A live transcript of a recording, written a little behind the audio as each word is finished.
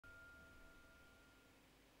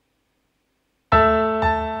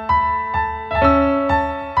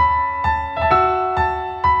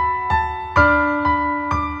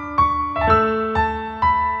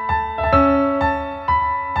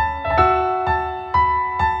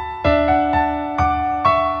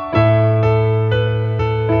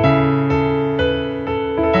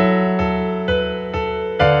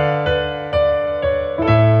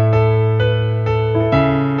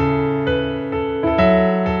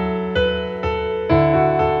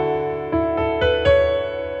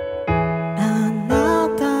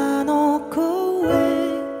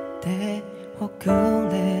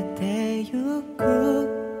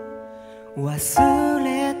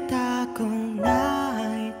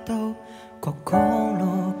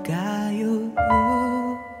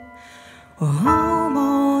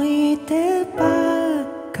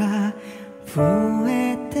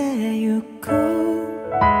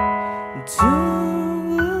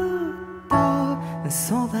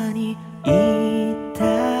そばにい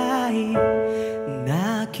たい。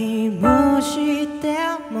泣き虫で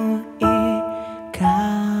もいいか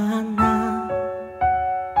な。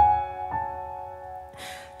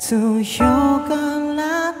強が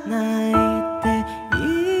らないでい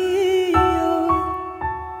いよ。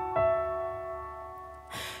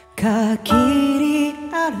限り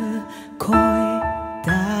ある恋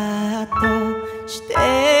だとして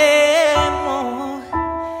も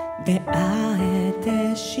出会えて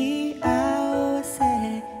幸せ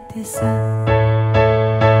でさ。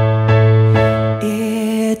い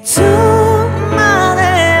つまで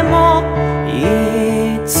もい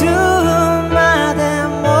つまで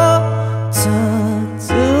も続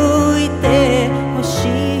いてほし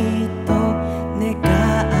いと願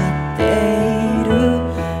っている。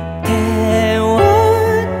手を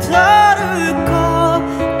取るこ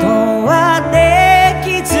とはでき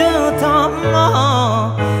ずとも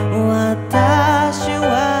私は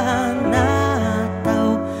あなた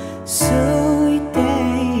を好いてい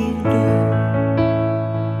る。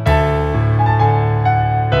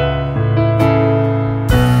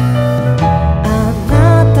あな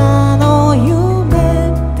たの夢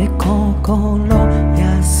で心安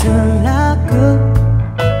らぐ。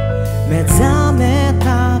目覚めた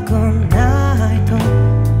くないと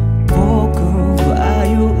僕は言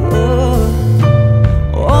う。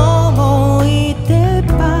思い出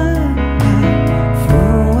ばか増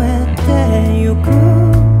えてゆく。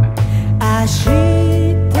明日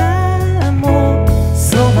もそ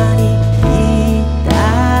ばにいた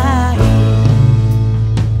い。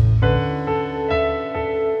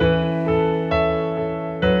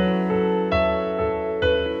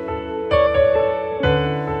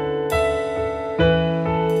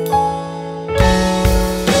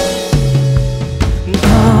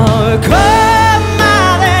どこま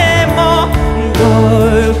でもど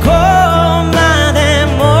こまで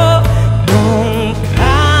も鈍感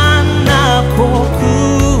な僕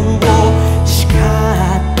を叱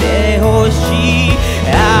ってほしい。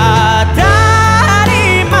当たり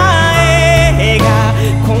前が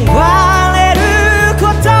壊れるこ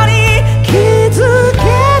とに気づけ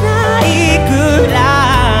ないくら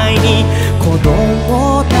いに子供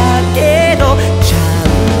だけどちゃん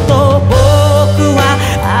と僕は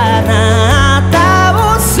あなたを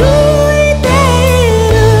好いてい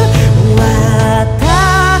る。私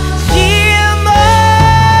も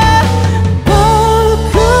僕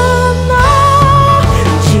の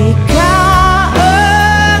時間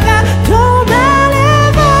が止まれ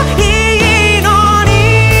ばいいのに。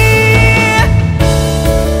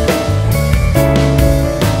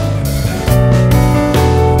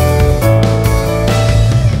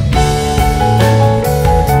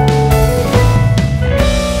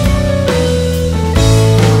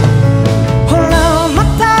ほらま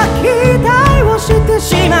た期待をしてし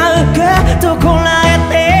まうかとこら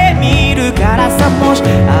えてみるからさ。もし溢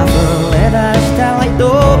れ出したら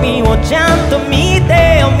瞳をちゃんと見